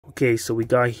Okay, so we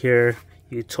got here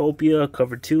Utopia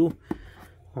cover 2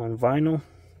 on vinyl.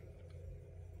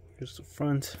 Here's the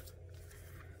front,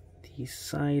 the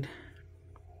side,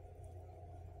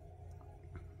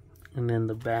 and then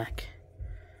the back.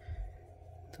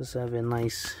 Does have a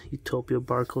nice Utopia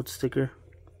barcode sticker.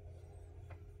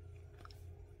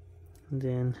 And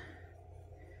then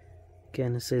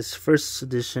again, it says first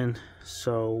edition,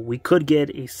 so we could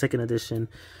get a second edition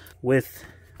with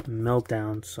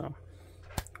Meltdown, so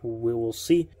we will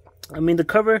see. I mean, the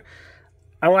cover,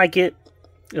 I like it.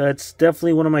 It's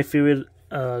definitely one of my favorite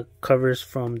covers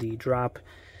from the drop.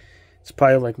 It's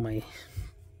probably like my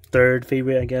third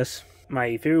favorite, I guess.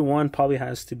 My favorite one probably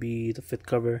has to be the 5th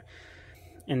cover,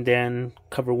 and then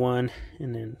cover 1,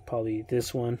 and then probably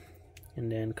this one,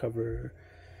 and then cover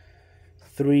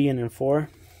 3, and then 4.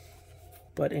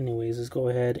 But anyways, let's go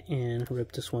ahead and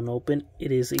rip this one open.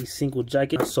 It is a single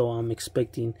jacket, so I'm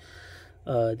expecting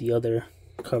the other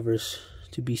covers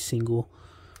to be a single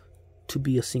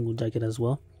jacket as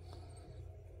well.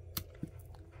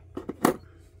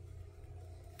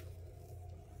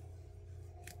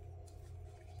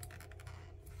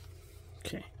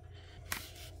 Okay,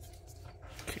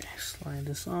 slide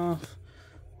this off.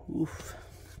 Oof,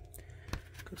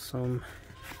 got some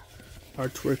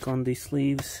artwork on the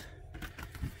sleeves.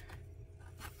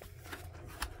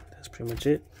 That's pretty much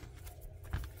it.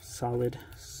 Solid.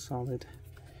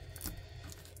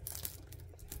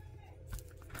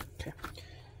 Okay.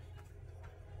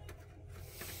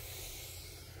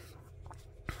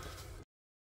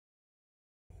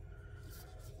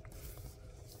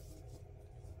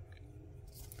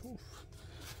 Oof.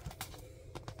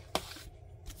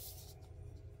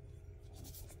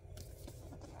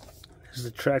 Here's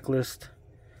the track list.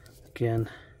 Again,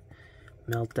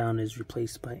 Meltdown is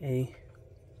replaced by A.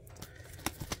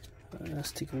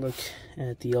 Let's take a look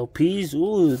at the LPs.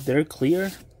 Ooh, they're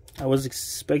clear. I was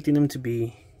expecting them to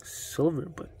be silver,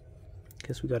 but I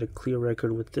guess we got a clear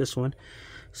record with this one.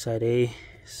 Side A,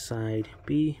 side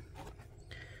B.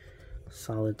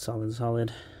 Solid. Let's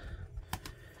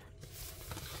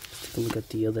take a look at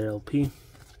the other LP.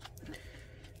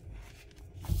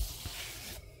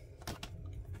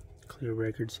 Clear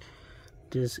records.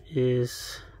 This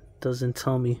doesn't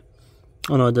tell me.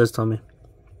 Oh no, it does tell me.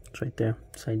 It's right there.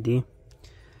 Side D.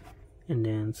 And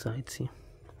then side C.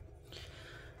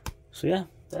 So yeah,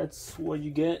 that's what you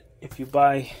get if you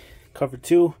buy cover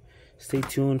 2. Stay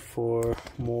tuned for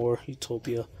more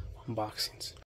Utopia unboxings.